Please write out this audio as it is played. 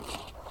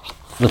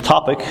The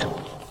topic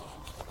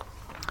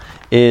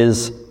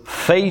is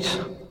faith,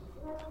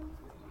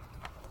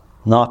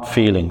 not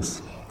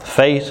feelings.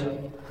 Faith,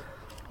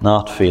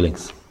 not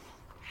feelings.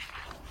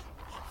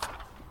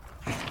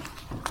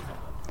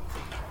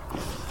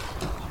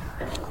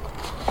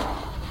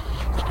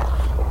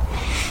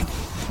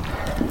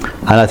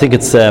 And I think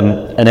it's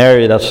an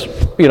area that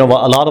a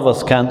lot of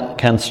us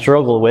can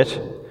struggle with.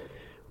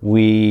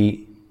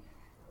 We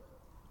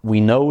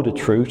know the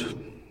truth.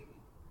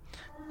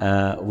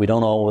 We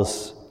don't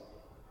always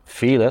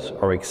feel it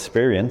or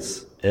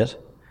experience it,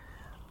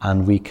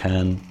 and we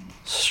can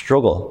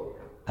struggle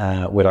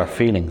with our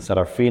feelings. That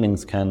our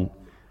feelings can,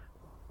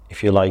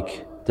 if you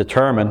like,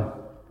 determine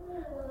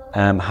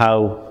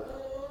how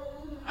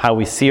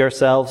we see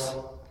ourselves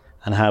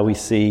and how we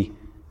see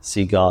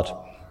God,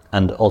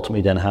 and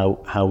ultimately then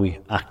how we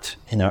act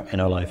in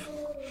our life.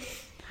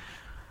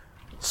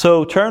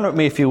 So turn with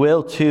me, if you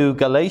will, to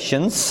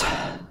Galatians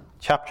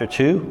chapter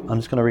 2. I'm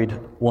just going to read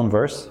one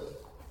verse.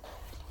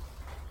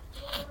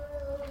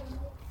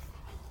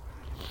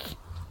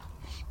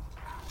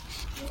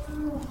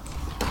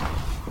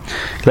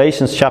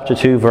 Galatians chapter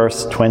 2,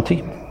 verse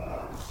 20.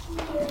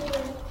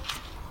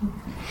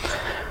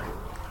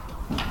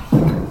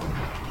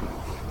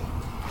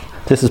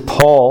 This is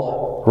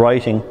Paul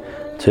writing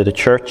to the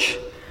church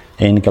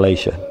in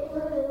Galatia.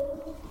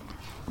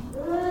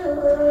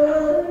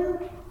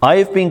 I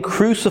have been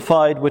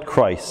crucified with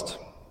Christ.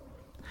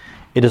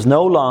 It is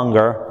no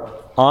longer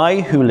I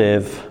who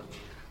live,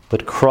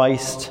 but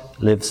Christ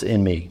lives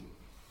in me.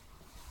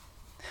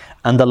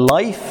 And the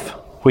life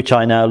which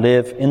I now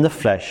live in the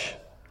flesh,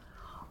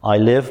 I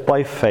live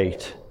by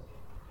faith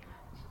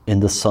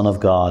in the Son of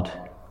God,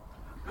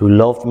 who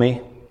loved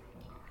me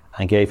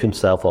and gave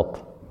himself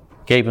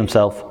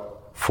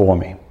for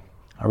me.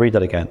 I'll read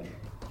that again.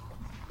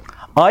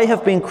 I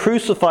have been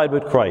crucified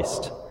with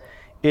Christ.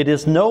 It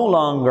is no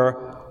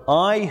longer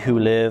I who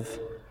live,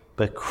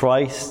 but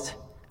Christ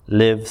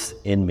lives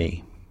in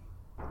me.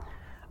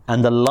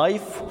 And the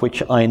life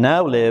which I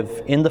now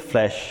live in the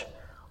flesh,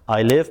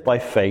 I live by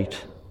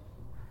faith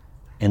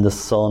in the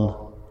Son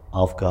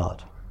of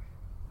God.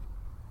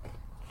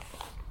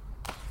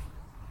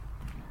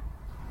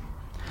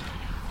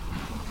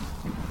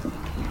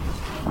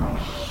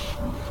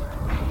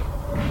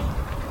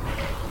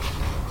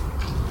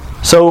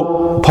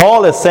 So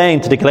Paul is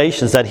saying to the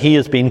Galatians that he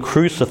has been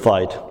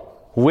crucified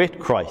with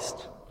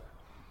Christ.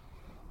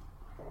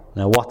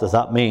 Now what does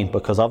that mean?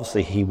 Because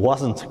obviously he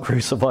wasn't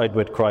crucified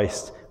with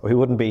Christ, or he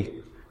wouldn't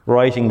be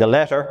writing the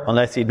letter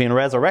unless he'd been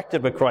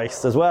resurrected with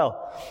Christ as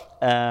well.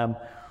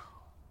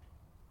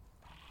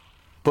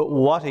 But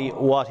what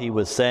he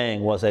was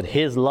saying was that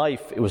his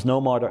life, it was no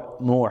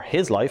more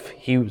his life.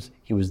 He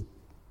was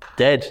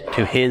dead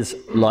to his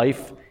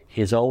life,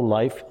 his old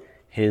life,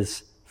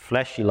 his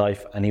fleshy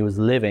life, and he was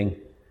living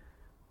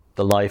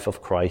the life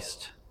of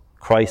Christ.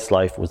 Christ's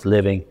life was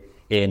living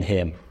in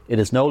him. It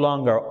is no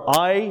longer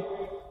I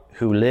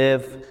who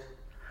live,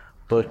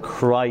 but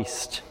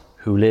Christ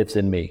who lives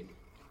in me.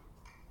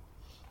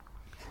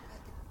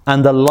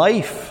 And the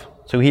life,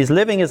 so he's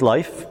living his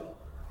life,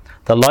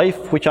 the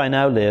life which I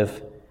now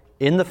live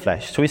in the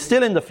flesh. So he's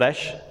still in the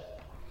flesh.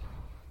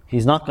 He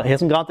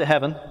hasn't gone to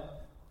heaven.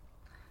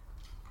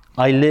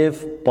 I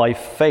live by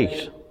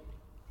faith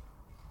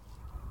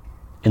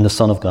in the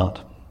Son of God.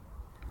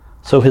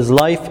 So his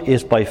life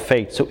is by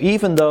faith. So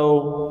even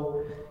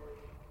though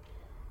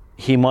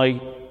he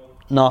might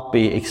not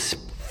be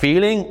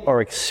feeling or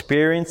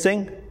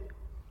experiencing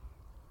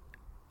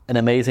an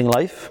amazing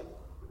life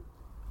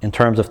in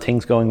terms of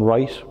things going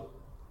right,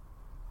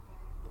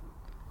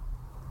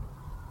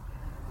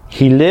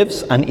 he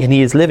lives and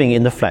he is living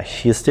in the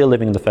flesh. He is still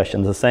living in the flesh,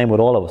 and it's the same with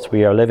all of us.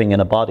 We are living in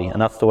a body,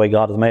 and that's the way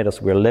God has made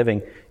us. We're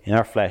living in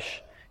our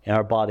flesh, in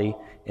our body,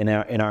 in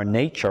our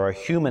nature, our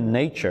human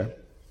nature.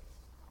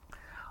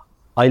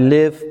 I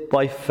live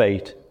by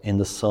faith in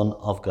the Son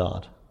of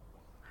God.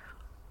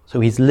 So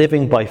he's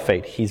living by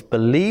faith. He's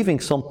believing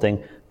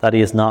something that he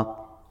is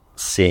not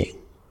seeing.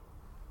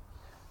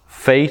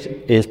 Faith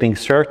is being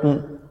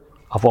certain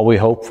of what we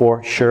hope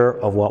for, sure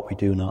of what we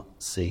do not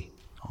see.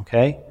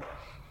 Okay?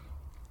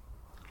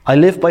 I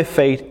live by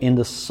faith in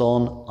the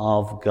Son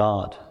of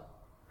God.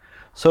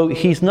 So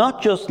he's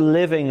not just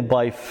living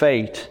by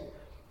faith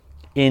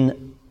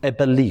in a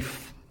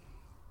belief.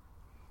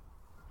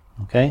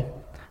 Okay?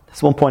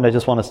 That's one point I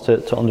just want us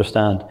to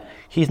understand.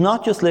 He's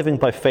not just living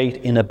by faith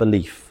in a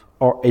belief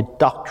or a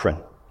doctrine.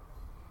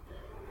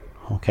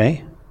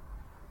 Okay?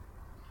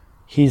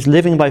 He's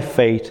living by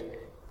faith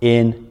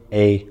in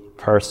a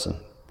person.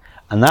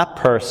 And that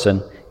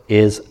person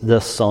is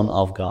the Son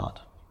of God.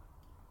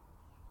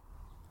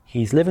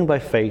 He's living by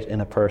faith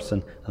in a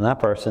person, and that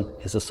person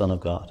is the Son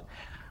of God.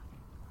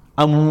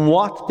 And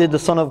what did the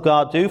Son of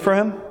God do for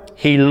him?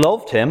 He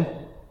loved him,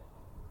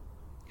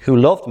 who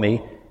loved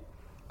me.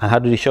 And how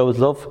did he show his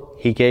love?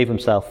 He gave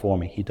himself for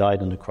me. He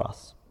died on the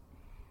cross.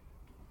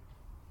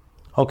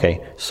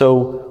 Okay,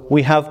 so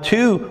we have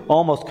two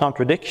almost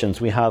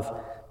contradictions. We have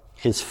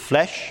his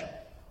flesh,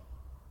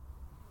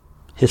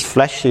 his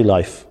fleshly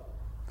life,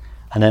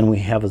 and then we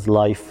have his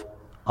life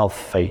of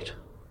faith.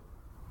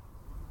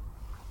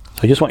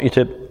 So I just want you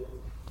to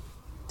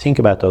think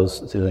about those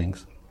two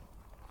things.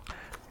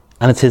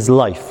 And it's his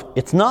life.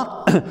 It's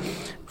not,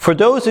 for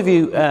those of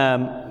you,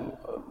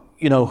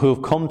 who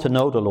have come to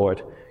know the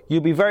Lord,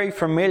 you'll be very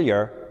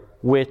familiar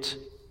with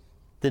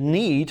the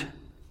need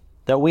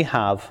that we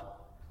have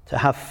to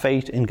have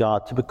faith in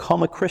God, to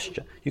become a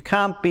Christian. You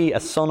can't be a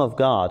son of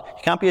God.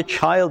 You can't be a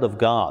child of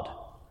God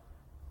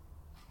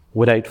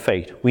without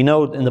faith. We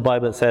know in the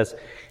Bible it says,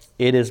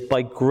 it is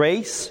by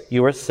grace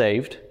you are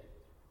saved,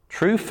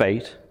 through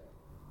faith.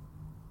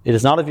 It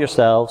is not of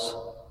yourselves,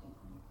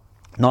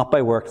 not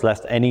by works,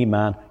 lest any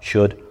man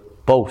should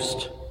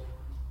boast.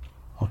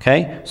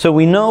 Okay? So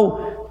we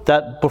know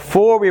that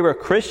before we were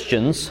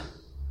Christians,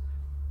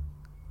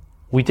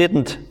 we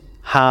didn't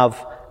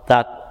have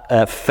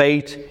that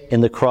faith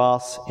in the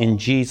cross, in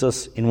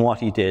Jesus, in what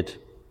he did.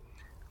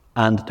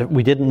 And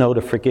we didn't know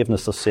the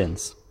forgiveness of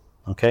sins.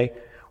 Okay?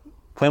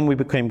 When we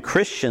became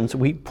Christians,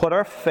 we put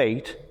our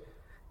faith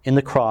in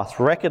the cross,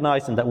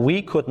 recognizing that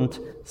we couldn't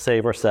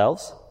save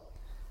ourselves.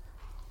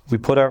 We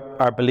put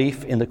our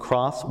belief in the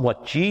cross,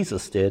 what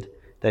Jesus did,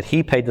 that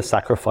he paid the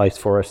sacrifice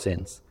for our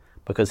sins.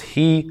 Because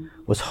he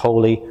was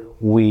holy,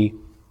 we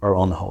are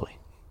unholy.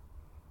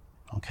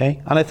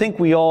 Okay? And I think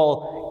we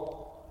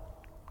all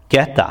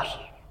get that.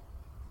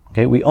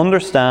 Okay? We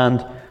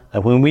understand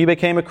that when we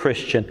became a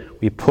Christian,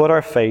 we put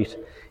our faith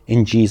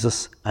in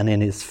Jesus and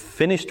in his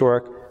finished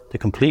work, the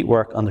complete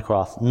work on the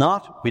cross.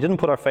 We didn't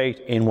put our faith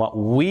in what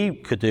we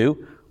could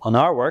do on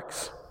our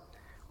works.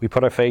 We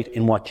put our faith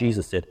in what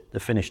Jesus did, the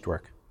finished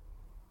work.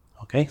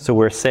 Okay? So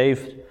we're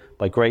saved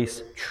by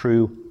grace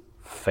through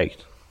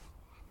faith.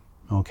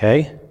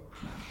 Okay?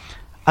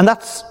 And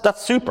that's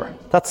super.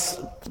 That's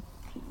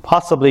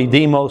possibly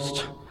the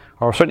most,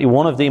 or certainly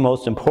one of the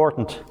most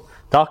important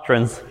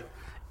doctrines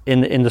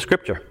in the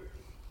Scripture.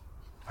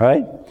 All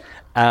right?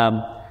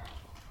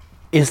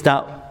 Is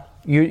that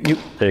you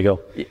there you go.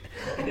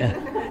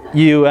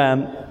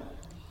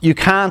 You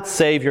can't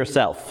save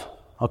yourself.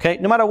 Okay?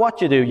 No matter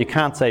what you do, you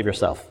can't save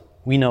yourself.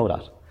 We know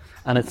that.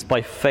 And it's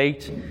by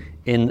faith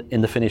in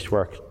the finished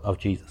work of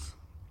Jesus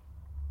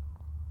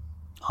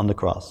on the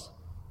cross.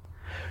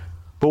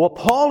 But what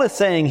Paul is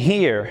saying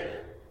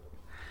here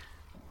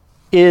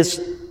is,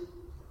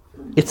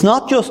 it's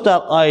not just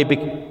that I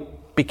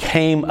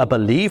became a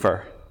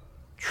believer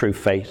through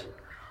faith.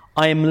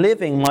 I am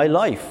living my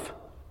life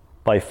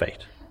by faith.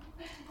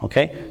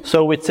 Okay?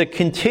 So it's a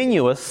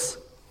continuous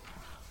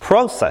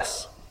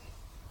process.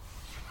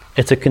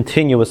 It's a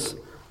continuous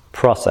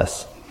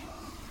process.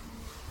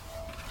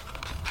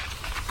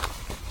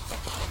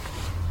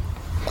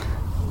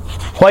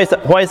 Why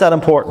is that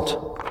important?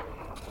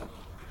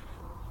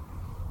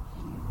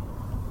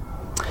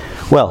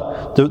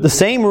 Well, the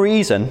same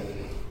reason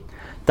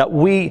that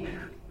we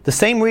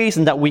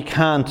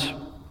can't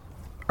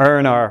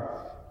earn our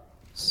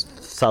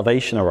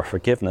salvation or our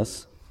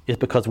forgiveness is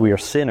because we are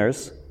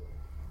sinners,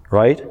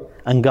 right?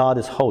 And God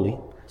is holy.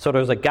 So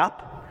there's a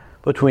gap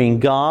between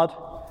God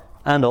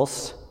and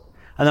us.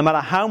 And no matter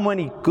how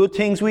many good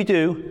things we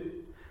do,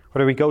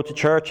 whether we go to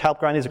church, help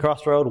grannies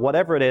across the road,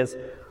 whatever it is,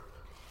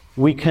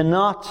 we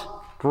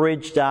cannot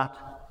bridge that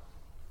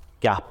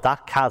gap,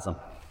 that chasm,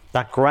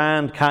 that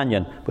Grand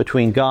Canyon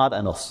between God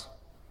and us.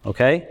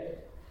 Okay?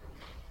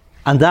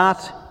 And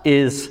that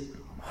is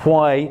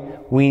why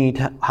we need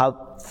to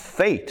have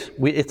faith.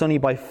 It's only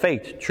by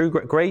faith, through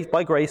grace,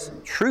 by grace,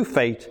 through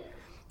faith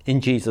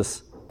in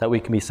Jesus that we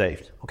can be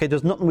saved. Okay?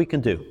 There's nothing we can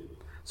do.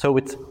 So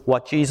it's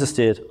what Jesus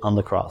did on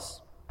the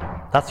cross.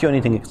 That's the only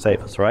thing that can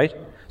save us, right?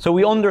 So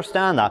we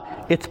understand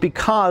that. It's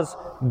because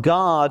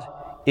God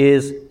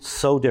is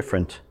so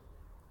different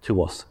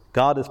to us.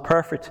 God is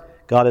perfect.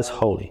 God is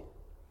holy.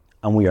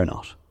 And we are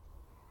not.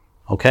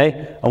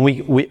 Okay? And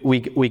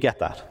we get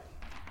that.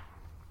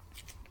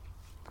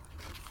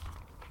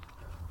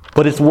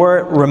 But it's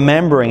worth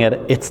remembering it.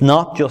 It's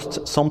not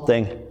just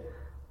something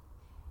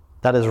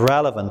that is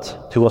relevant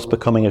to us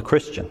becoming a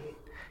Christian.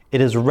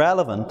 It is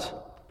relevant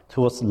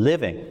to us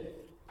living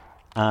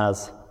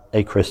as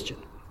a Christian.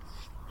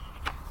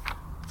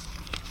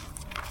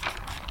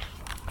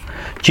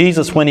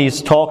 Jesus, when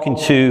he's talking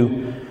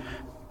to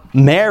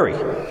Mary,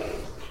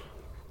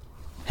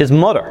 his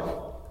mother,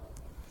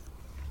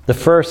 the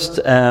first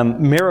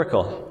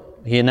miracle,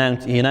 he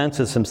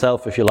announces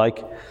himself, if you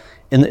like,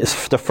 in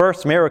the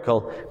first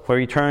miracle where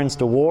he turns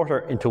the water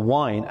into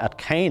wine at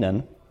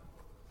Canaan.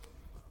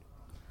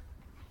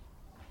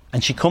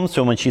 And she comes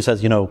to him and she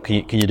says,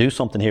 can you do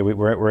something here?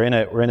 We're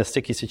in a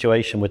sticky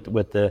situation with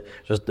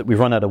we've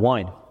run out of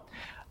wine.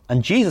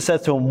 And Jesus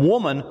says to him,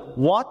 "Woman,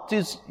 what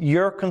does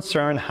your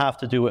concern have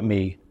to do with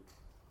me?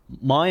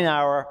 My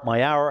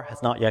hour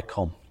has not yet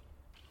come."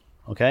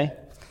 Okay?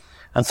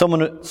 And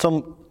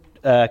some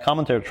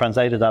commentator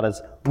translated that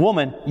as,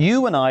 "Woman,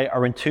 you and I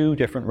are in two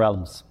different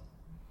realms.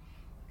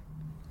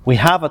 We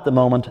have at the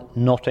moment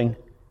nothing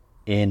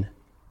in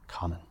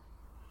common."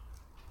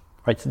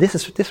 Right? So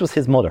this was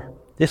his mother.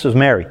 This was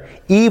Mary.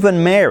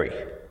 Even Mary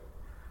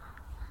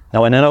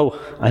Now, and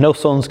I know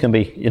sons can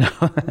be,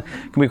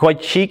 can be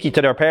quite cheeky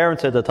to their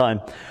parents at the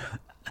time,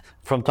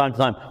 from time to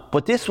time.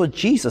 But this was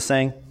Jesus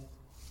saying,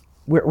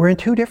 we're in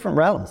two different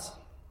realms.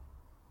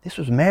 This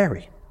was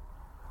Mary,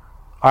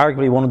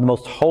 arguably one of the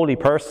most holy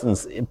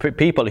persons,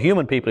 people,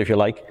 human people, if you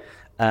like.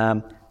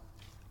 And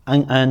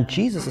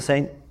Jesus is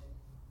saying,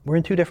 we're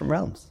in two different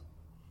realms.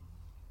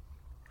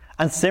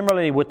 And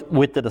similarly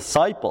with the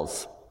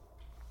disciples,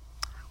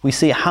 we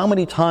see how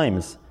many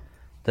times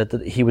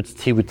that he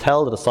would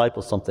tell the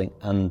disciples something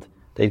and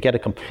they'd get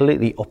it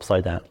completely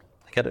upside down.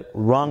 They'd get it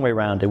wrong way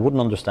around. They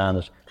wouldn't understand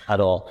it at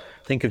all.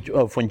 Think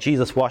of when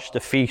Jesus washed the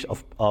feet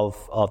of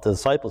the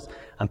disciples,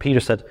 and Peter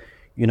said,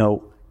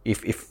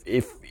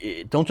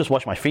 if don't just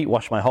wash my feet,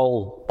 wash my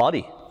whole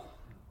body.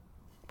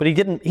 But he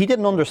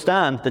didn't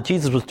understand that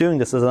Jesus was doing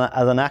this as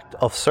an act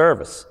of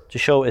service to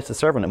show it's a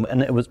servant,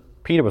 and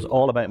Peter was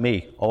all about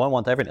me. Oh, I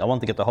want everything. I want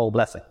to get the whole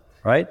blessing,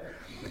 right?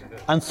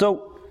 And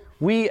so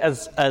we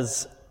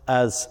as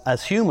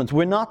humans,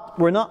 we're not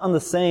on the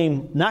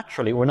same,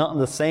 naturally, we're not on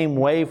the same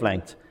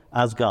wavelength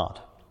as God.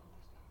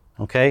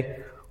 Okay?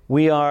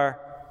 We are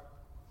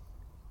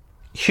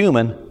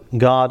human.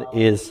 God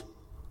is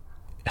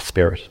a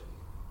spirit.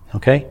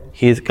 Okay?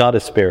 God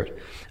is spirit.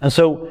 And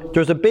so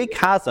there's a big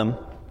chasm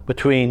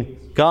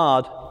between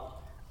God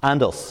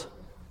and us.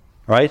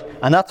 Right?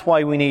 And that's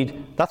why we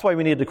need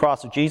the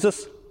cross of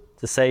Jesus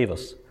to save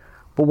us.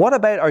 But what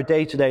about our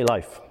day-to-day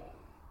life?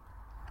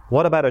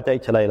 What about our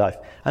day-to-day life?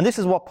 And this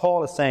is what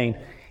Paul is saying.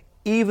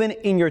 Even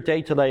in your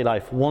day-to-day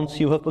life, once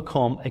you have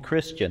become a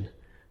Christian,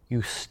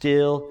 you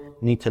still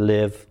need to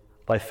live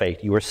by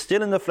faith. You are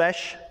still in the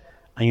flesh,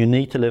 and you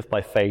need to live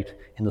by faith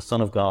in the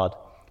Son of God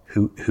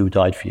who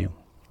died for you.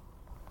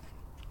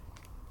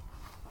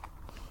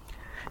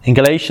 In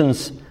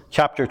Galatians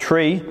chapter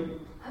 3,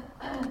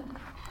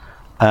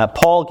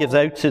 Paul gives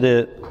out to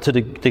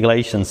the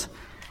Galatians.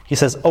 He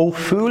says, "O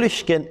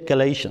foolish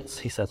Galatians,"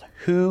 he says,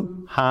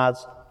 "who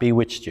has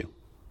bewitched you?"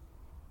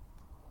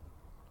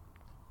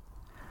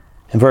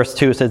 In verse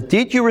 2 it says,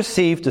 "Did you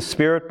receive the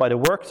Spirit by the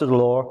works of the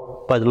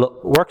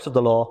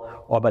law,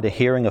 or by the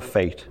hearing of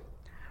faith?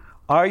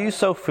 Are you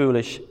so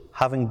foolish,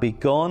 having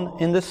begun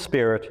in the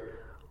Spirit,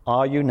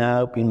 are you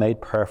now being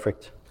made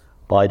perfect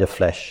by the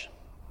flesh?"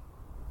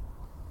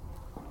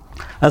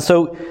 And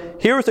so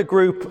here was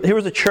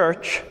a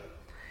church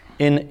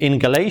in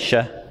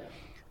Galatia,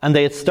 and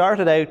they had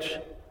started out,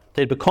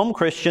 they'd become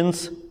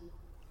Christians,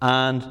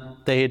 and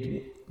they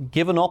had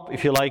given up,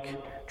 if you like,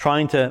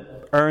 trying to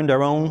earn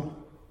their own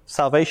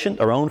salvation,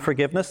 their own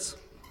forgiveness.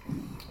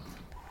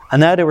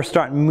 And now they were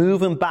starting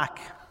moving back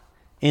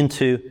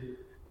into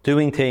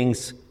doing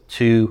things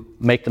to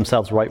make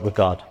themselves right with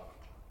God.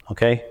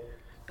 Okay?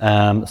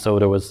 So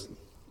there was,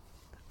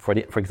 for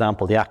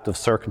example, the act of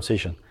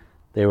circumcision.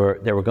 They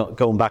were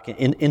going back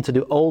into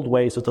the old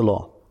ways of the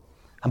law.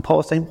 And Paul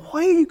was saying,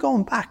 why are you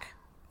going back?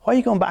 Why are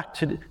you going back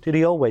to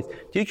the old ways?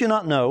 Did you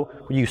not know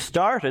when you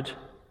started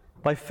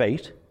by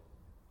faith?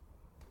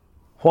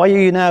 Why are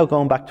you now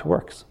going back to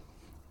works?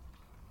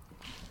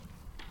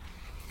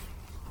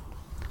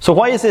 So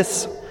why is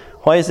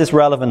this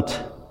relevant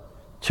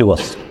to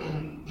us?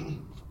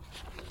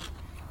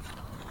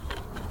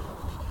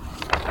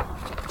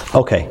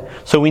 Okay,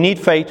 so we need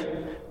faith.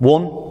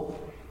 One,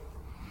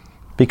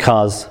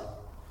 because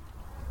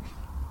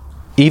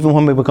even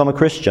when we become a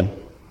Christian,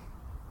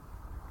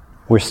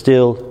 we're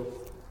still,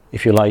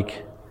 if you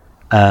like,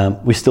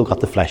 we still got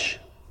the flesh.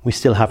 We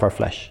still have our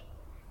flesh.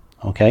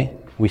 Okay?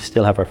 We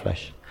still have our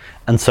flesh.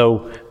 And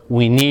so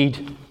we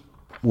need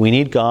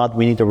God,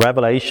 we need the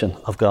revelation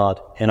of God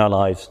in our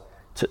lives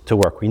to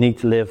work. We need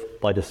to live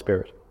by the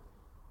Spirit.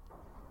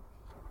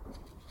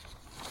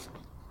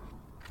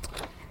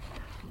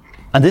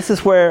 And this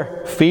is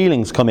where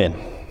feelings come in.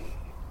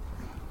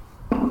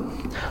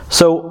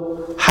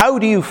 So, how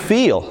do you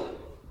feel?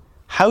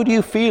 How do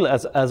you feel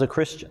as a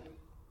Christian?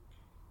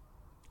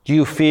 Do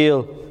you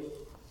feel,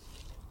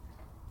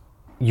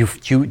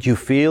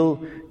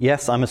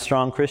 yes, I'm a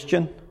strong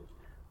Christian? Do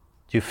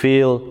you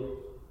feel,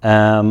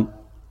 I'm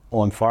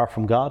far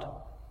from God?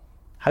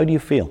 How do you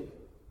feel?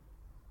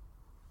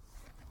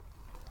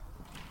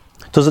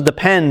 Does it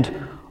depend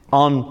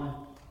on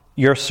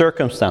your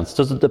circumstance?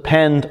 Does it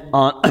depend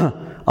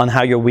on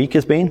how your week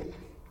has been?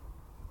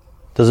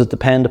 Does it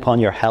depend upon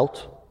your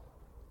health?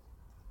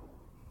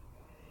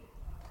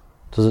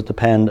 Does it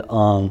depend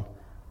on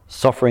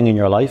suffering in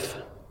your life?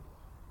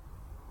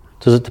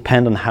 Does it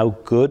depend on how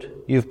good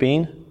you've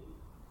been?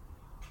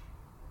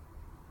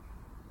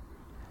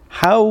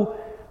 How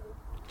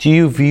do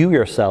you view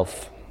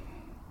yourself?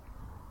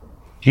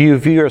 Do you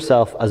view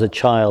yourself as a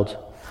child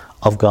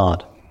of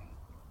God?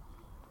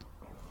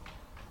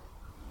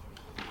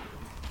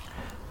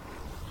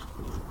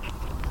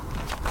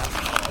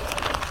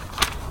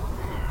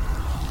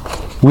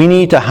 We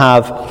need to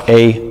have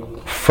a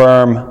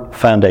firm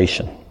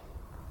foundation.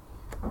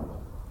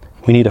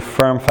 We need a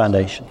firm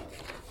foundation.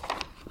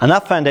 And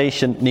that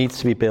foundation needs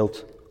to be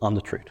built on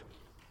the truth.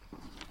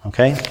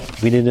 Okay?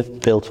 We need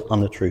it built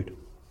on the truth.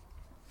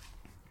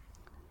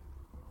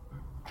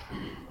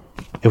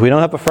 If we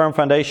don't have a firm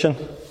foundation,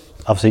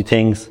 obviously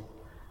things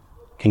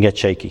can get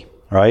shaky,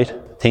 right?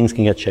 Things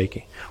can get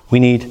shaky. We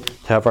need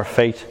to have our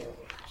faith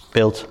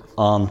built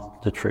on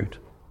the truth.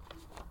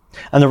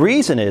 And the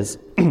reason is,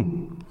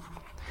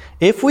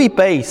 if we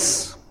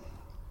base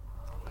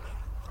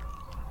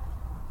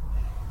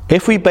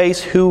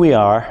who we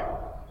are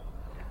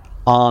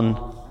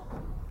on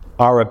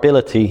our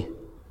ability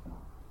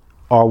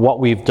or what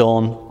we've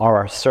done or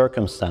our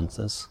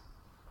circumstances,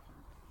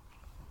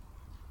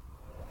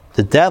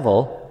 the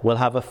devil will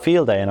have a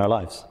field day in our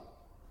lives.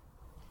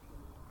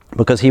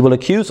 Because he will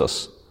accuse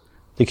us,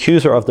 the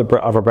accuser of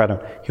our brethren.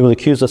 He will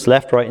accuse us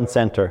left, right and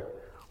centre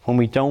when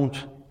we don't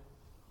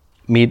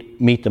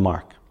meet the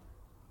mark.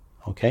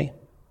 Okay?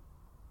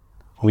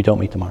 When we don't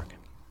meet the mark.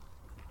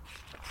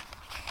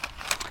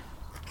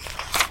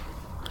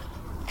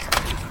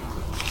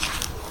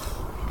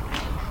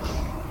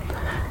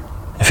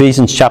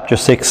 Ephesians chapter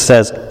 6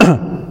 says,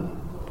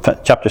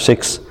 chapter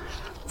 6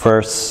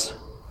 verse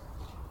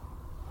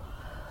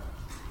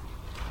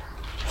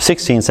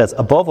 16 says,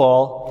 above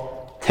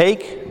all,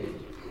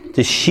 take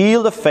the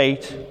shield of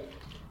faith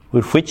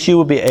with which you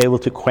will be able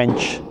to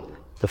quench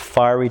the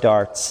fiery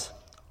darts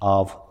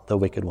of the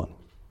wicked one.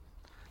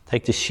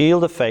 Take the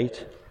shield of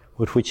faith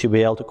with which you'll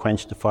be able to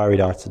quench the fiery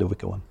darts of the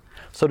wicked one.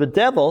 So the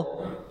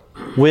devil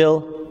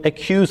will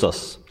accuse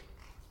us.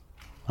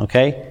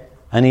 Okay?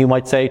 And he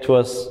might say to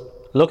us,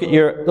 look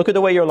at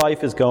the way your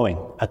life is going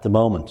at the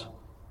moment.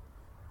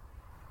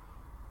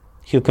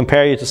 He'll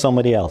compare you to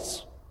somebody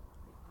else.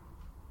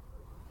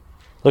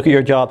 Look at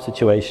your job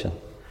situation.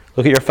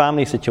 Look at your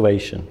family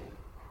situation.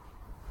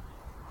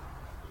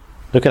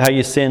 Look at how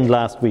you sinned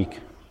last week.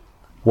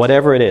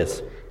 Whatever it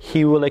is,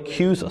 he will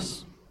accuse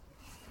us.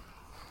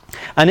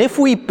 And if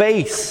we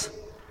base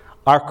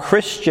our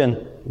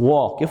Christian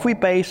walk, if we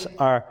base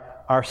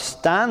our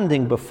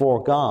standing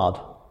before God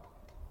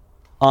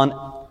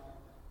on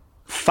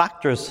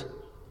factors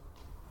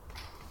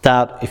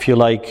that, if you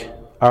like,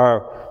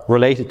 are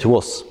related to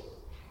us.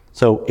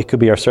 So it could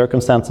be our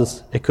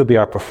circumstances, it could be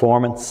our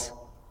performance,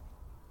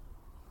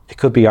 it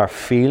could be our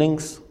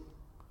feelings.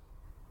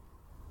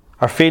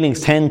 Our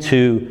feelings tend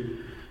to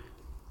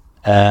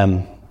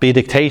be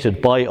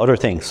dictated by other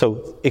things.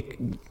 So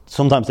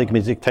sometimes they can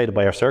be dictated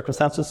by our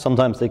circumstances,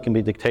 sometimes they can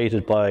be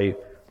dictated by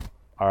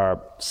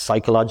our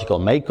psychological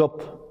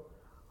makeup,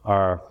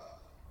 our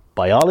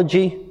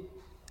biology,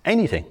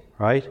 anything,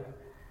 right?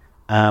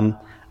 And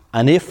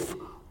if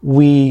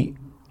we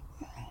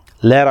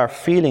let our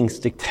feelings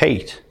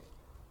dictate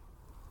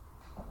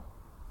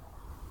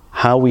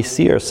how we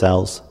see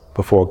ourselves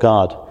before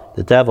God,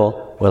 the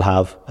devil will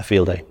have a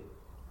field day.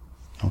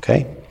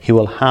 Okay? He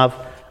will have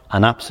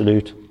an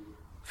absolute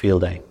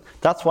field day.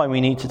 That's why we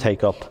need to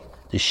take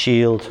up the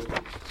shield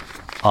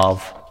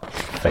of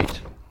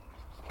faith.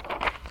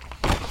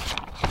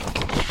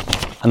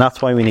 And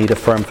that's why we need a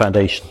firm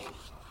foundation.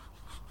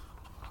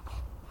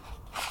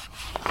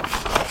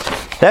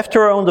 Left to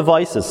our own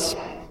devices,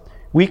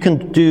 we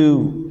can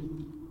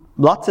do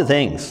lots of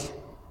things,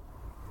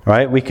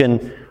 right? We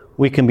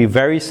can be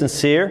very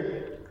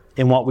sincere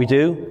in what we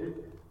do.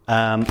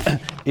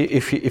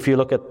 If you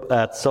look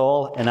at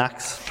Saul in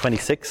Acts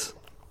 26,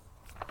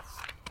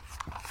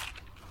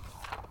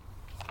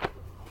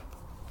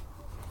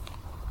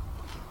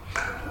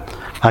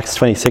 Acts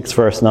 26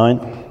 verse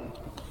 9.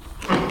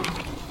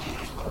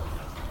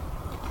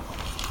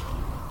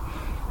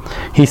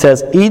 He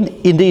says,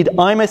 indeed,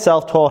 I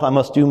myself thought I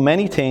must do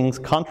many things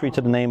contrary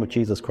to the name of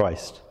Jesus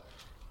Christ.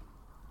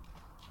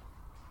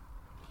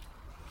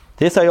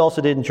 This I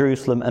also did in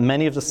Jerusalem, and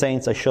many of the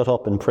saints I shut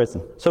up in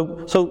prison.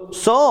 So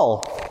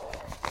Saul,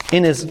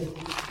 in his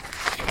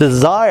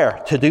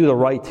desire to do the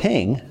right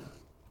thing,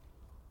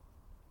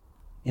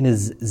 in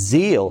his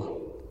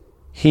zeal,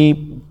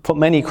 he put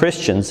many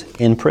Christians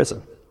in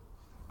prison.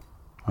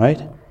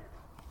 Right?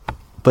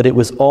 But it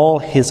was all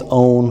his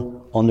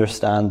own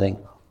understanding,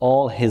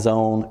 all his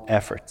own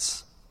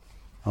efforts.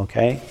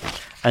 Okay?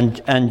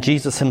 And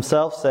Jesus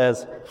himself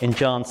says in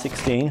John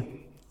 16,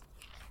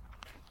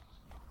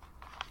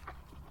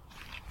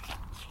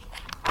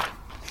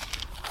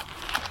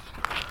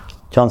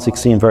 John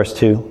 16 verse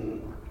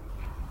 2,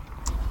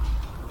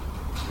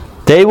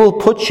 they will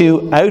put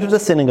you out of the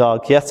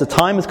synagogue. Yes, the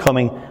time is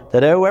coming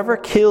that whoever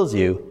kills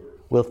you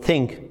will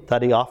think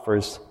that he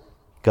offers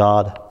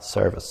God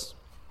service.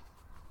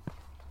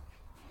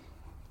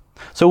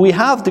 So we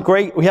have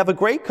a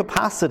great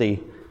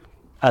capacity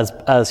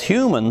as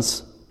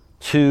humans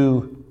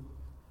to,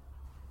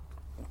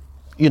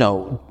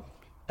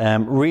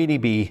 really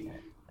be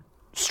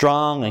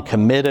strong and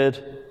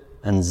committed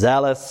and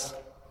zealous,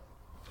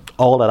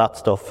 all of that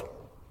stuff.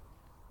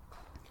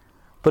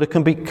 But it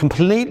can be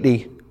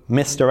completely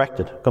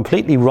misdirected,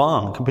 completely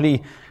wrong.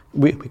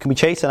 We can be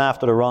chasing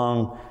after the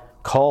wrong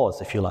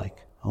cause, if you like.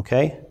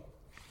 Okay?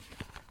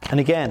 And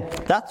again,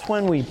 that's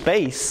when we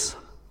base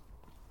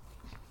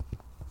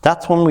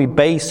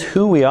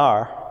who we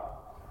are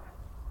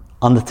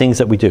on the things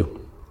that we do.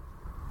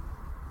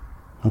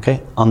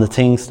 Okay? On the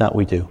things that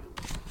we do.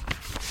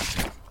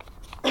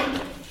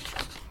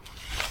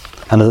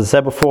 And as I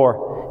said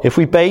before, if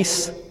we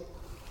base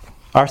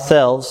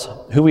ourselves,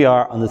 who we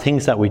are, on the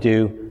things that we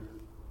do,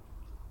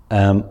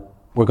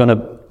 we're going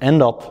to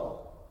end up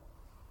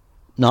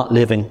not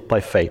living by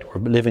faith.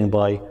 We're living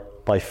by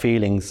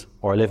feelings,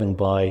 or living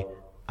by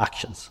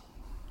actions.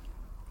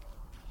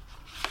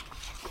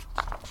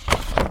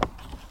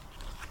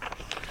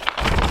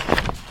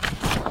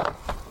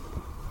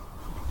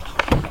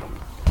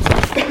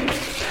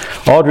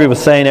 Audrey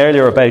was saying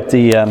earlier about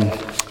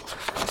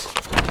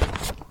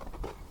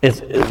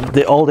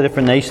all the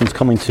different nations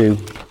coming to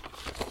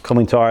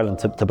Ireland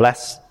to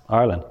bless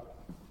Ireland.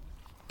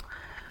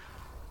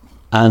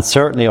 And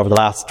certainly over the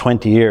last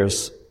 20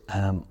 years,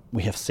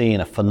 we have seen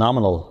a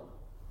phenomenal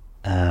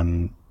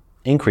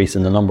increase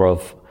in the number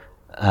of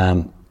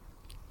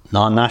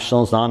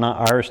non-nationals,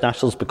 non-Irish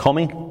nationals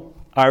becoming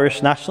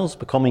Irish nationals,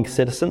 becoming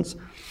citizens.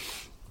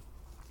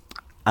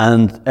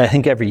 And I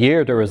think every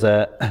year there is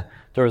a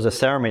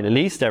ceremony, at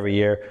least every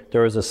year,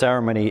 there is a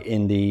ceremony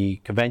in the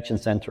convention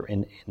centre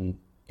in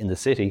the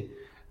city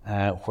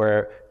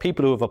where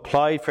people who have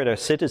applied for their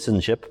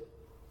citizenship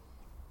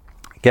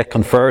get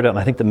conferred, and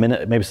I think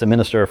maybe it's the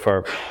Minister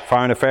for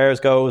Foreign Affairs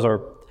goes, or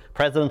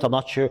President, I'm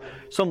not sure,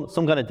 some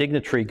kind of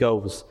dignitary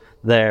goes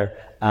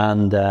there,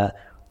 and the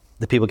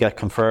people get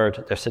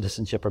conferred their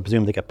citizenship, or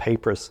presume they get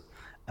papers.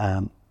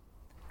 But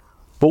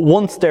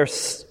once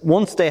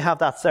they have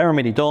that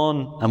ceremony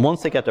done, and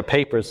once they get their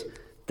papers,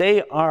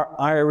 they are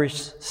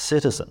Irish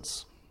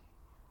citizens.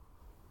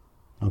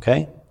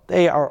 Okay?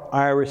 They are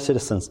Irish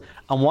citizens.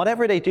 And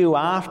whatever they do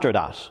after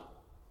that,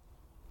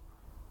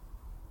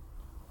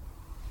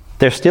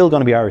 they're still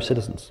going to be Irish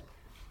citizens.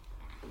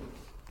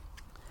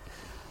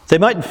 They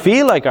mightn't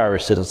feel like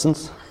Irish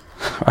citizens,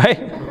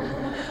 right?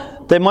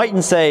 They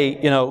mightn't say,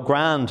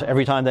 grand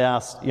every time they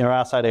ask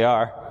how they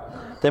are.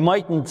 They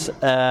mightn't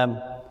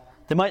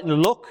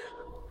look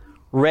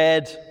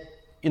red,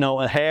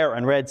 hair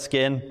and red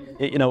skin,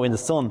 in the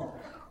sun.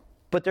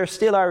 But they're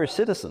still Irish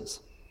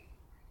citizens.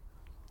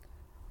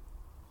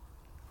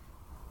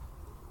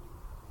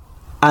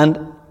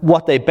 And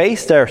what they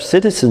base their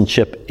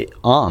citizenship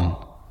on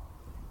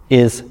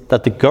is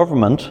that the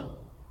government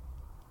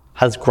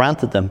has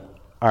granted them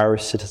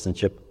Irish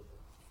citizenship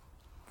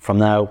from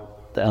now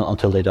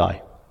until they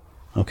die.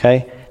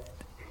 Okay?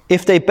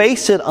 If they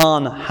base it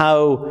on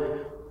how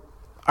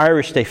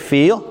Irish they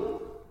feel,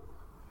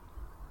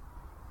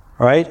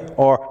 right,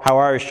 or how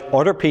Irish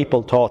other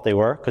people thought they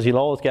were, because you'll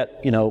always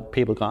get,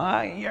 people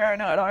going, you're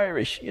not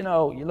Irish, you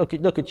look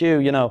at you,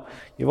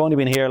 you've only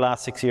been here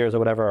last 6 years or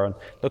whatever, and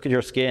look at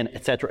your skin,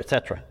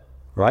 etc.,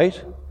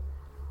 right?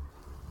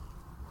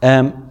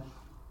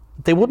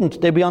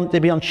 They'd be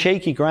on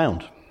shaky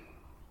ground.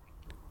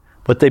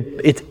 But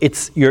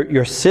it's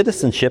your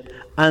citizenship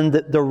and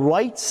the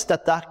rights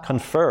that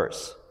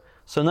confers.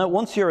 So now,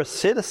 once you're a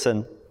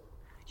citizen,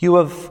 you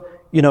have,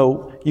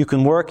 you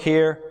can work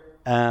here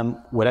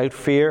without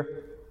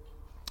fear.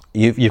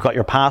 You've got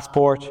your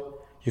passport.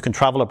 You can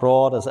travel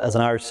abroad as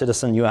an Irish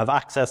citizen. You have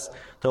access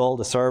to all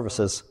the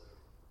services,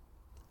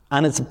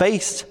 and it's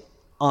based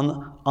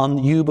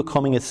on you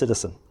becoming a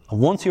citizen. And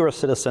once you're a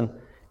citizen,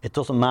 it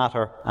doesn't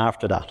matter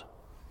after that.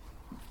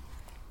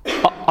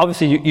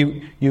 Obviously,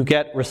 you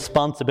get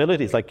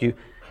responsibilities. Like you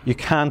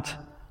can't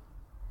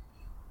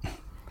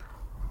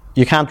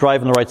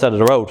drive on the right side of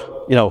the road.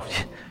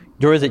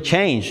 There is a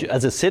change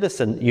as a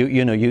citizen.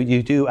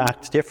 You do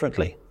act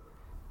differently.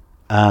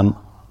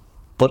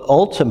 But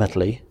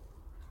ultimately,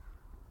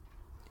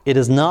 it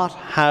is not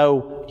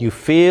how you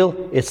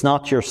feel. It's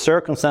not your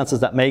circumstances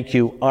that make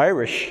you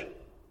Irish.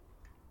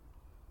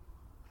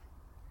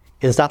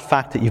 It is that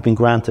fact that you've been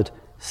granted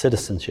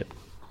citizenship.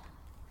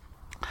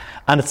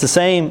 And it's the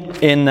same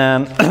in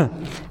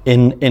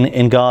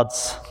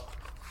God's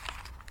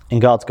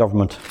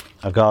government,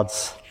 or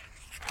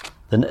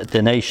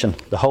the nation,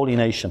 the holy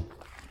nation.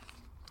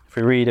 If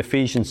we read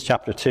Ephesians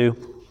chapter 3,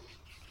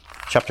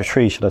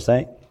 should I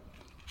say?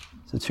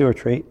 Is it 2 or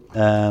 3?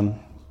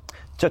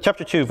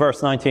 Chapter 2,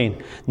 verse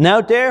 19.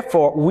 Now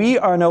therefore, we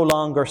are no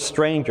longer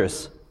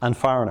strangers and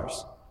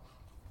foreigners,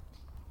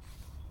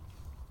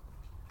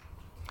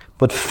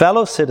 but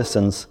fellow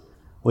citizens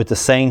with the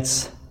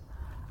saints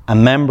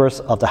and members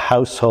of the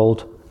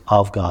household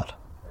of God.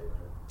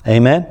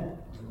 Amen?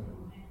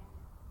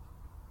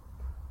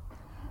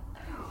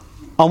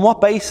 On what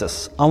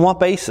basis? On what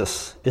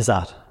basis is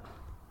that?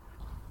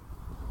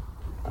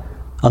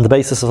 On the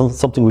basis of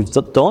something we've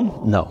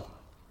done? No.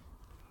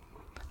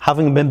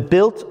 Having been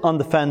built on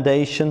the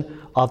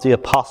foundation of the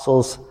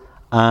apostles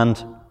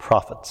and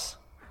prophets,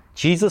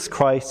 Jesus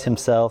Christ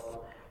himself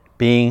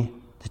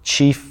being the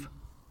chief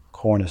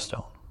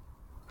cornerstone.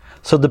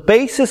 So the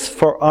basis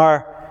for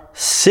our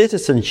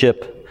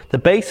citizenship, the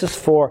basis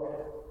for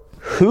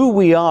who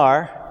we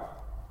are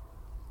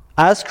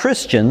as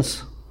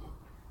Christians,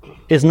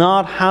 is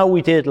not how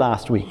we did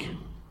last week.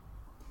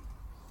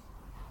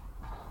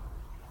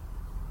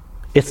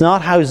 It's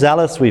not how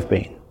zealous we've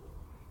been.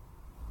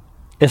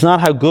 It's not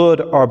how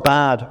good or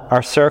bad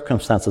our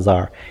circumstances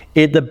are.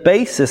 The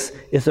basis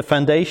is the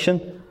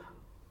foundation,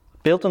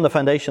 built on the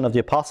foundation of the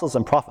apostles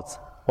and prophets.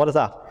 What is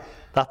that?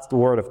 That's the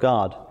Word of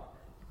God.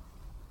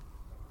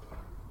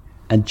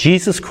 And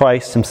Jesus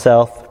Christ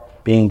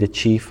himself being the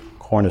chief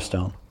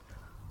cornerstone.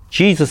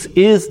 Jesus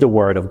is the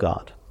Word of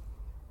God.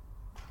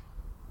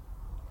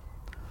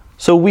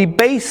 So we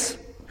base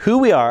who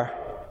we are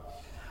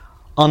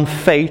on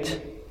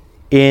faith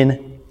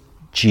in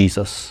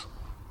Jesus.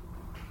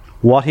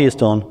 What he has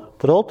done,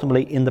 but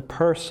ultimately in the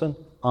person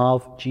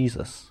of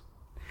Jesus.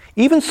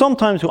 Even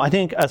sometimes, I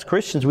think, as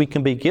Christians, we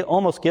can be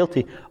almost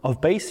guilty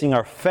of basing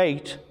our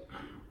faith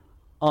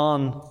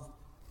on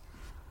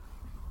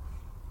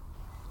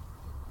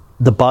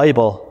the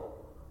Bible,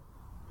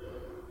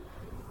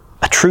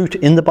 a truth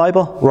in the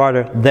Bible,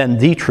 rather than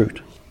the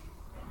truth.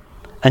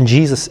 And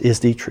Jesus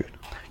is the truth.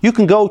 You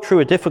can go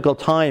through a difficult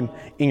time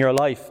in your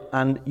life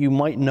and you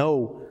might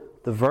know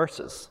the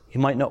verses.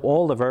 You might know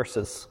all the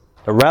verses,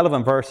 the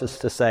relevant verses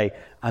to say,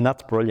 and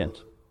that's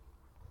brilliant.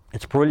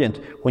 It's brilliant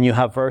when you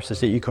have verses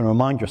that you can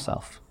remind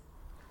yourself.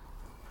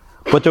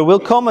 But there will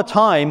come a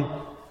time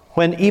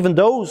when even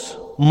those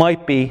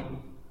might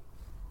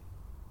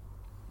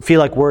feel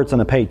like words on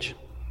a page.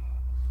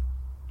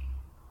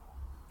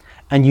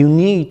 And you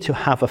need to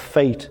have a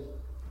faith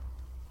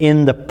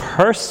in the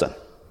person.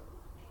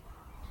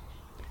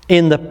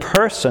 In the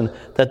person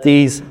that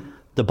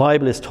the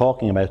Bible is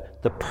talking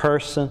about. The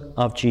person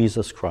of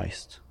Jesus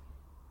Christ.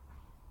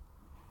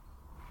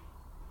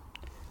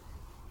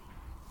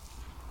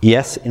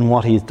 Yes, in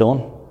what he's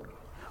done.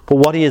 But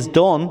what he has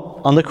done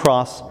on the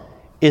cross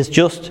is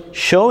just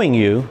showing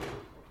you,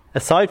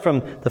 aside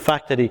from the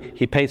fact that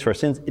he pays for our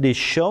sins, it is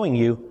showing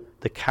you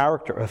the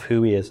character of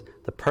who he is,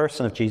 the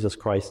person of Jesus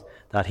Christ,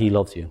 that he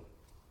loves you.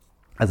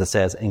 As it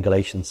says in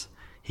Galatians,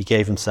 he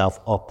gave himself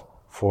up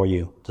for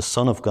you, the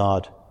Son of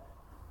God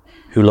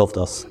who loved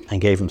us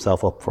and gave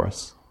himself up for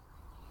us.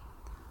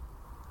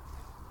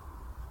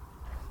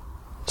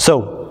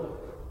 So,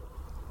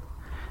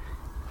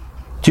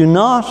 do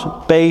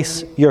not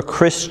base your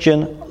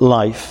Christian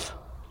life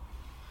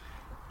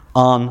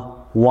on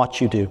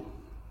what you do.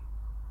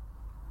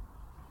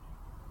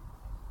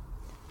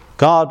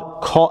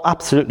 God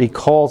absolutely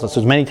calls us.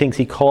 There's many things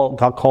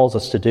God calls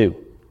us to do.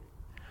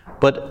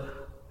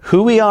 But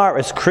who we are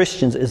as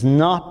Christians is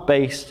not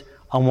based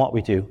on what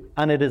we do.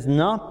 And it is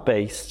not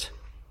based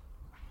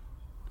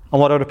on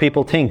what other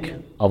people think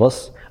of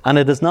us. And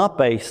it is not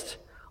based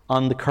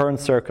on the current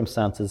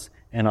circumstances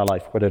in our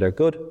life, whether they're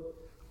good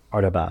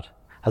or they're bad.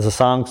 As the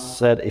song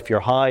said, if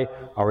you're high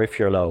or if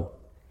you're low,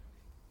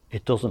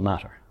 it doesn't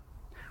matter.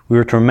 We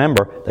are to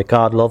remember that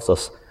God loves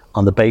us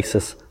on the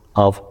basis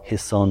of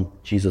his Son,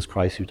 Jesus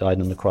Christ, who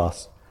died on the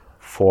cross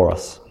for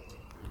us.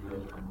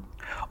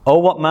 Oh,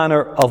 what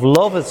manner of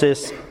love is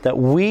this, that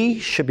we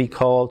should be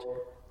called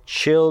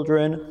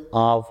children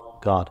of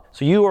God.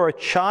 So you are a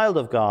child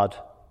of God.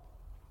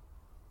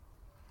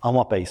 On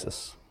what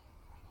basis?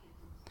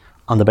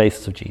 On the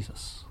basis of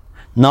Jesus.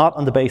 Not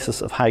on the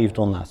basis of how you've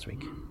done last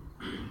week.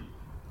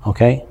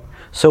 Okay?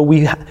 So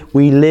we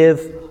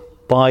live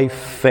by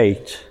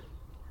faith.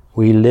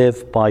 We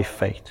live by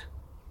faith.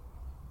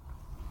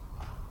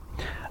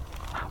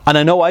 And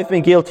I know I've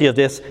been guilty of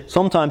this.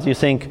 Sometimes you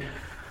think,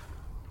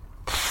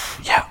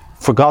 yeah,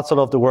 for God so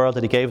loved the world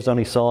that he gave his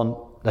only Son,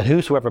 that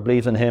whosoever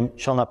believes in him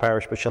shall not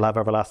perish but shall have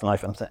everlasting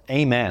life. And I'm saying,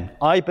 amen.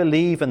 I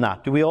believe in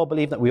that. Do we all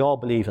believe that? We all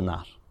believe in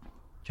that.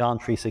 John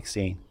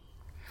 3:16.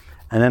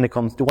 And then it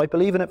comes, do I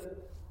believe in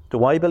it?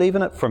 Do I believe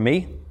in it for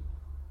me?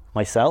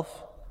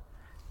 Myself?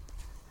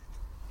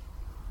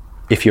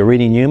 If you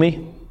really knew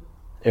me,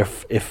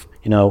 if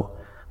you know,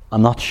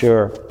 I'm not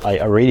sure,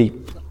 I really,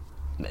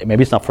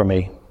 maybe it's not for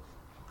me.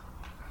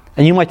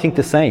 And you might think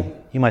the same.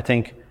 You might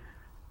think,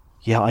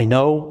 yeah, I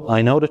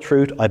know the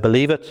truth, I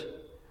believe it,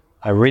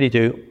 I really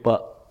do,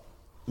 but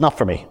not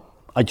for me.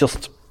 I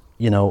just,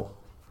 you know,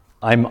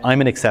 I'm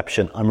an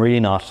exception. I'm really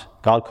not.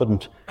 God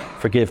couldn't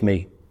forgive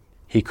me.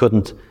 He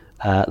couldn't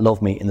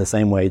love me in the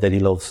same way that he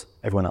loves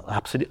everyone else.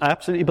 I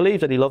absolutely believe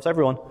that he loves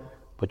everyone,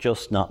 but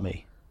just not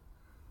me.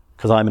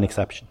 Because I'm an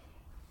exception.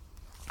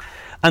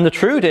 And the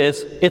truth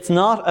is, it's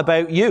not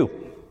about you.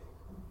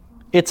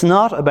 It's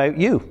not about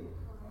you.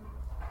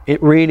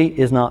 It really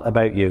is not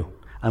about you.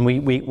 And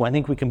I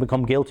think we can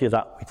become guilty of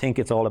that. We think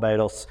it's all about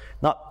us.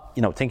 Not,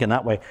 thinking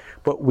that way,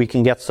 but we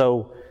can get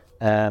so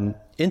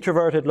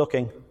introverted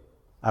looking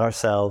at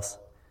ourselves.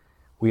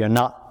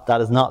 That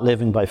is not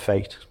living by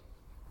faith.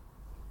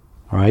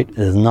 All right? It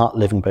is not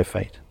living by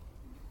faith.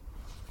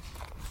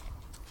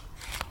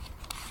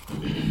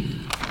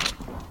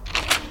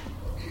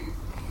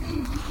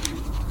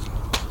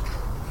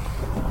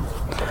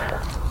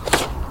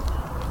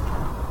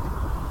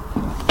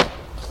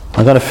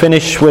 I'm going to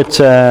finish with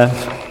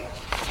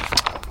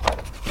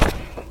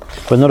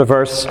another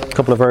verse, a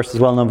couple of verses,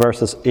 well-known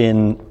verses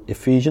in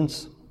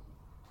Ephesians.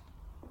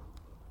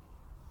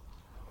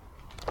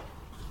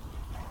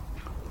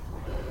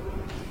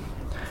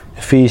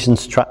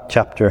 Ephesians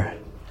chapter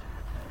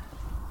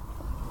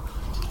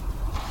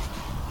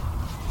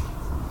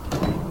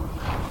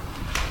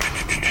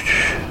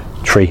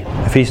 3.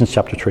 Ephesians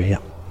chapter 3, yeah.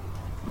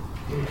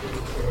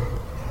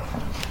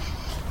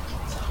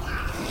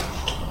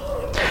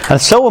 And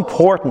it's so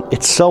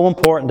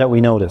important that we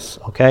know this,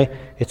 okay?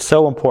 It's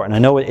so important. I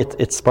know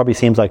it probably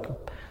seems like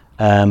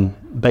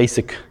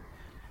basic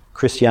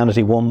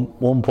Christianity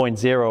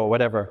 1.0 or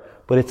whatever,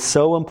 but it's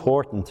so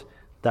important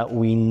that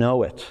we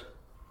know it,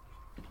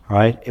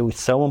 right? It was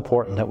so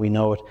important that we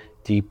know it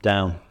deep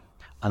down.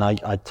 And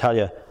I tell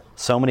you,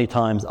 so many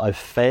times I've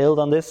failed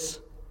on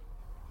this,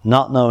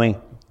 not knowing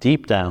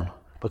deep down,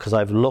 because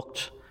I've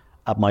looked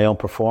at my own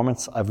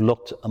performance, I've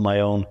looked at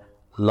my own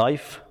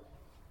life,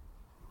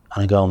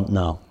 and I go,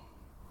 no,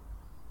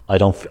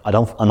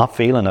 I'm not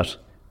feeling it,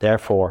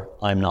 therefore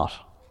I'm not.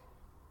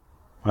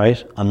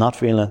 Right? I'm not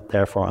feeling it,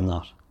 therefore I'm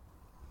not.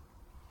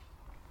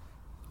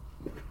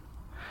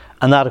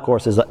 And that, of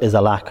course, is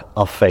a lack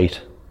of faith.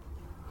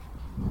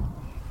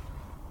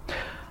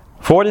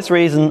 For this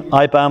reason,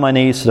 I bow my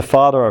knees to the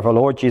Father of our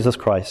Lord Jesus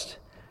Christ.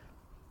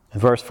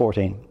 In verse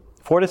 14.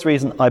 For this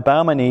reason, I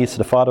bow my knees to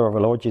the Father of our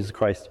Lord Jesus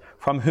Christ,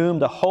 from whom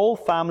the whole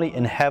family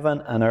in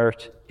heaven and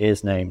earth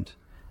is named,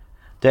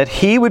 that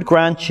he would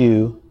grant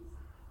you,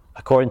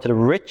 according to the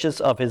riches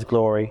of his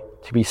glory,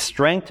 to be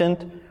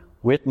strengthened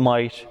with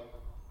might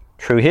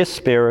through his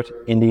Spirit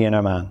in the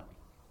inner man.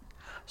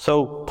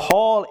 So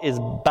Paul is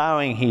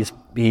bowing, he's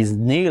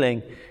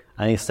kneeling,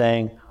 and he's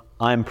saying,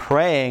 I'm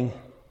praying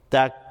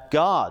that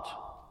God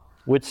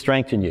would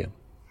strengthen you.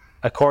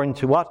 According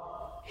to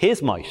what?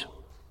 His might.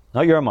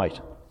 Not your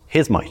might.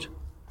 His might.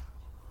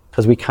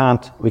 Because we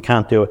can't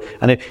do it.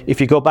 And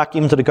if you go back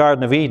even to the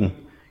Garden of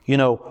Eden, you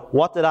know,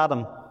 what did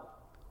Adam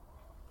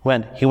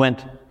when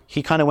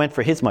he kind of went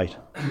for his might.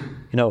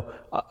 You know,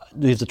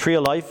 there's the tree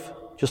of life,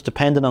 just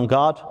dependent on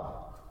God.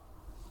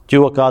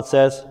 Do what God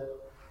says.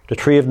 The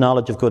tree of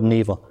knowledge of good and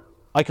evil.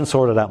 I can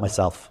sort it out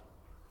myself.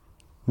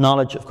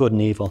 Knowledge of good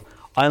and evil.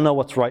 I'll know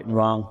what's right and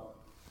wrong.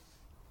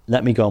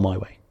 Let me go my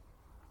way.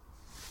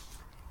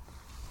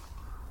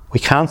 We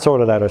can't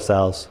sort it out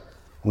ourselves.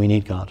 We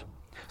need God.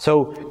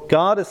 So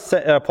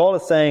Paul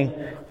is saying,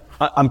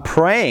 I'm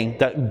praying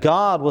that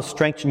God will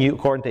strengthen you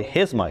according to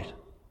his might.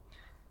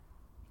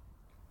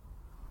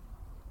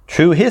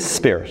 Through his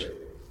Spirit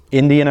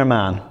in the inner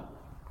man,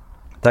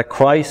 that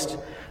Christ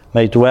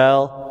may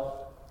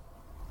dwell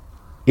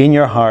in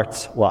your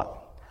hearts,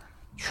 what?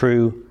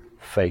 Through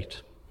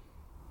faith.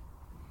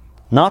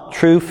 Not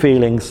true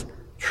feelings,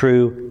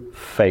 true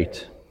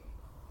faith.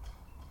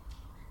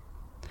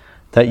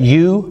 That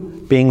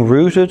you, being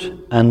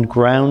rooted and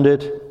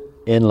grounded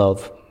in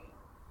love,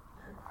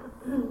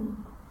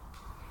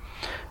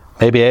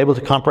 may be able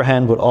to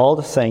comprehend with all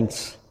the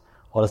saints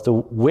what is the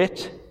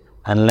width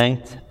and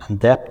length and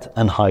depth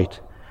and height,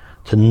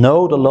 to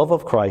know the love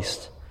of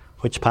Christ,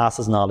 which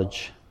passes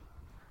knowledge,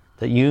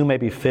 that you may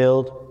be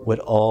filled with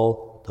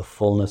all the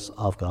fullness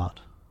of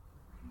God.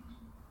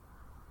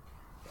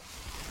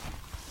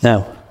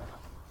 Now,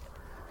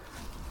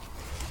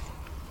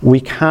 we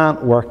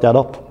can't work that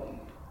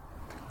up.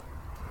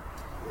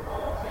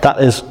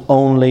 That is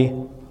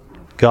only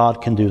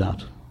God can do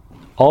that.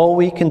 All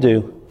we can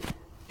do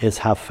is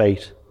have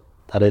faith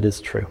that it is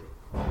true.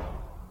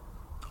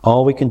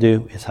 All we can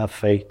do is have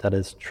faith that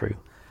is true.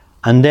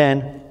 And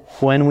then,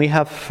 when we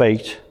have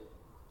faith,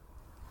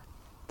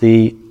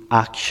 the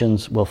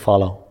actions will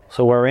follow.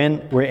 So we're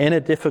in a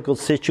difficult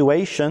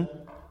situation,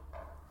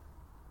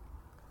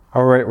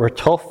 or we're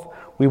tough.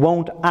 We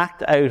won't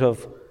act out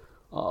of,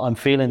 I'm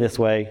feeling this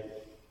way,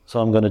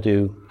 so I'm going to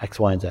do X,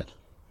 Y, and Z.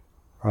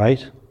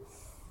 Right?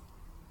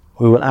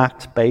 We will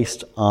act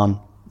based on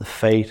the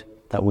faith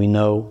that we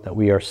know that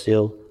we are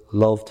still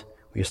loved,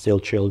 we are still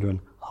children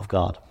of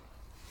God.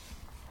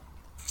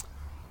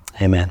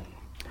 Amen.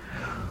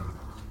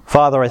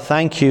 Father, I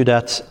thank you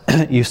that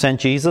you sent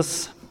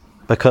Jesus,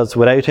 because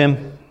without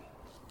him,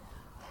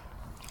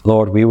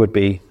 Lord, we would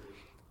be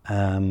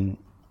goners.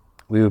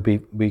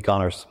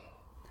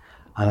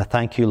 And I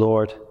thank you,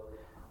 Lord,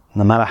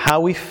 no matter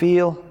how we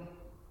feel,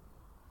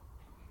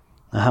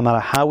 no matter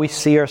how we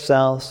see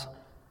ourselves,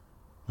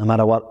 no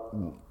matter what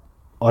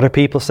other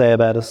people say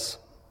about us,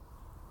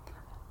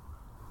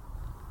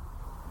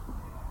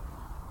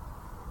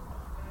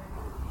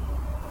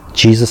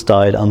 Jesus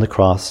died on the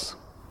cross.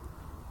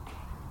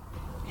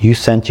 You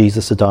sent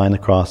Jesus to die on the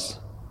cross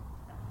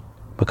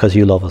because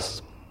you love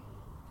us.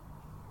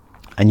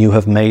 And you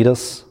have made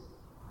us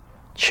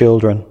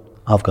children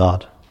of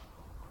God.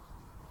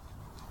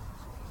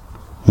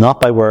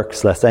 Not by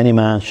works, lest any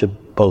man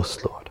should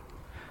boast, Lord,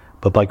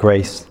 but by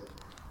grace,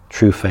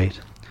 through faith.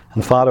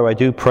 And Father, I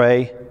do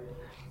pray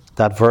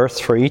that verse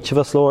for each of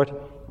us, Lord,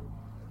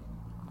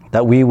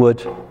 that we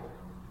would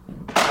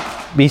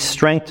be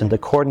strengthened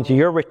according to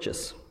your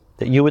riches,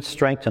 that you would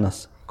strengthen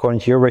us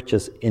according to your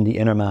riches in the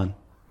inner man,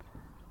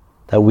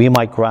 that we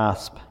might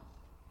grasp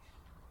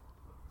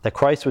that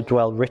Christ would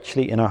dwell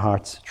richly in our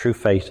hearts through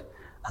faith,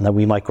 and that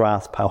we might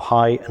grasp how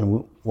high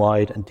and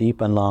wide and deep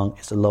and long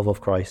is the love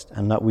of Christ,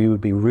 and that we would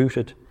be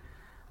rooted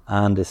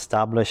and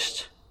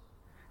established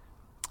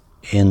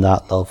in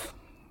that love.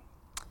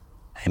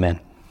 Amen.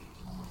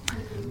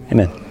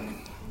 Amen.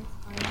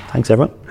 Thanks, everyone.